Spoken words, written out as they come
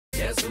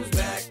Guess who's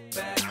back,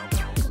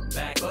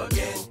 back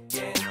again.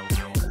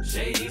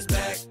 Shady's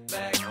back.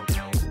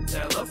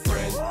 Tell a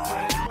friend.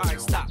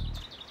 Alright, stop.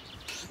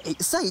 Hey,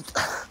 Said,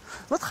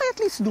 wat ga je het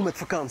liefst doen met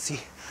vakantie?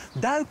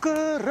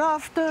 Duiken,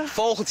 raften?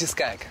 Vogeltjes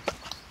kijken.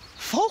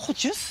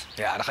 Vogeltjes?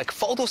 Ja, dan ga ik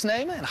foto's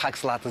nemen en dan ga ik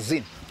ze laten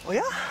zien. Oh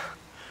ja?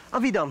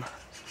 Aan wie dan?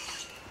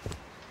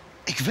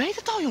 Ik weet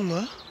het al,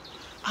 jongen.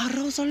 Aan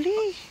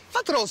Rosalie.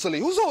 Wat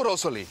Rosalie? Hoezo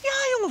Rosalie?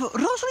 Ja, jongen,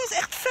 Rosalie is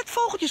echt vet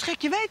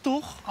vogeltjesgek, je weet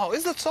toch? Oh,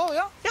 is dat zo,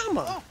 ja? Ja,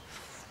 man. Oh.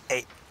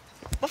 Hey,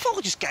 maar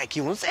vogeltjes kijken,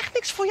 jongen, dat is echt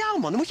niks voor jou,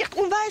 man. Daar moet je echt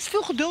onwijs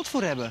veel geduld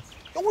voor hebben.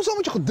 Jongen, hoezo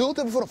moet je geduld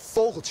hebben voor een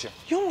vogeltje?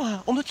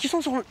 Jongen, omdat je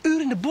soms al een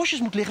uur in de bosjes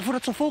moet liggen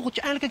voordat zo'n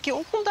vogeltje eindelijk een keer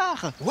op komt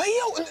dagen.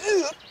 Wajo, een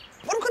uur?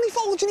 Waarom kan die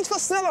vogeltje niet veel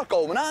sneller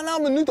komen, na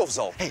een minuut of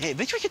zo? Hey,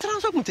 weet je wat je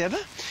trouwens ook moet hebben?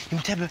 Je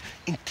moet hebben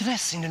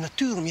interesse in de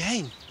natuur om je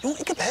heen. Jongen,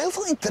 ik heb heel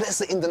veel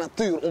interesse in de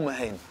natuur om me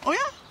heen. Oh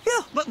ja?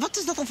 Ja. Wat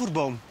is dat dan voor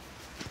boom?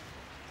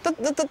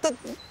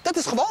 Dat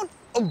is gewoon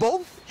een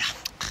boom. Ja,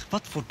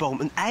 wat voor boom?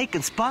 Een eik,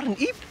 een spar,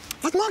 een iep?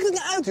 Wat maakt het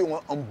nou uit,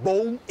 jongen? Een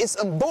boom is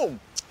een boom.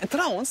 En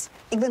trouwens,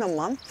 ik ben een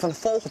man van de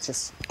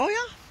vogeltjes. Oh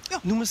ja? Ja.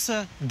 Noem eens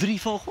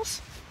 3 vogels.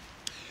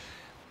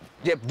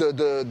 Je hebt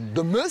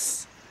de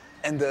mus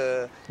en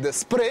de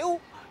spreeuw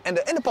en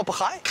de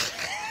papegaai.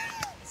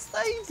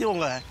 Nee,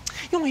 jongen.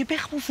 Jongen, je bent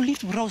gewoon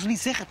verliefd op Rosalie,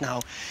 zeg het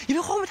nou. Je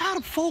wil gewoon met haar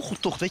op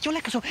vogeltocht, weet je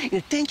wel? Lekker zo in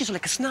het tentje, zo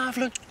lekker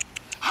snavelen.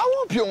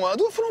 Hou op, jongen.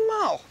 Doe even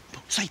normaal.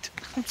 Said,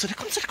 komt ze.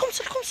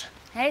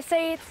 Hey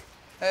Said.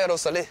 Hé,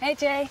 Rosalie. Hey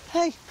Jay.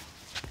 Hey.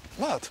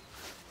 Wat?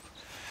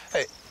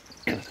 Hé,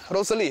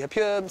 Rosalie, heb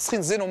je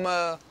misschien zin om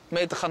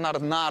mee te gaan naar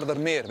het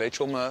Naardermeer, weet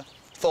je, om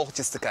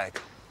vogeltjes te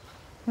kijken?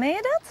 Meen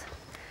je dat?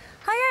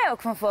 Hou jij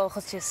ook van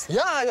vogeltjes?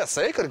 Ja,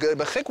 zeker. Ik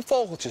ben gek op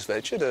vogeltjes,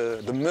 weet je.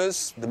 De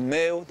mus, de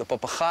meeuw, de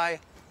papegaai.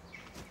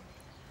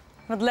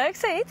 Wat leuk,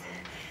 Said.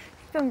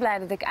 Ik ben blij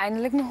dat ik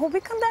eindelijk mijn hobby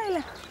kan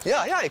delen.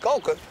 Ja, ik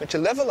ook. Hè. Met je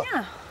levelen.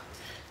 Ja.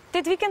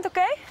 Dit weekend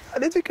oké? Ja,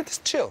 dit weekend is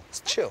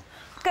chill.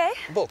 Oké.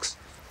 Box.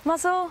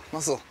 Mazzel.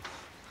 Mazzel.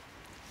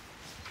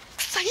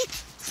 Said,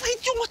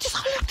 jongen, het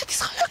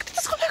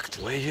is gelukt.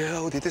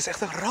 Wajo, dit is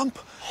echt een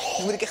ramp.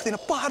 Nu moet ik echt in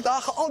een paar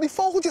dagen al die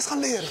vogeltjes gaan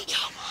leren. Ja,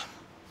 man.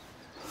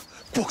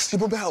 Box, je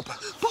moet me helpen.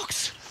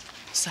 Box.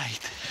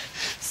 Said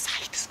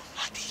is mijn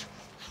mattie.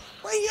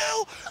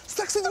 Wajo,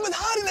 straks zit ik met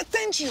haar in het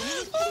tentje,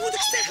 jongen. Wat moet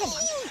ik zeggen,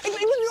 man? Ik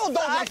ben nu al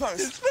dood nerveus.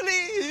 Said is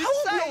verliefd. Hou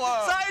op,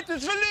 jongen. Said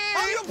is verliefd.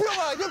 Hou op,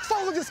 jongen. Je moet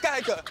vogeltjes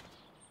kijken.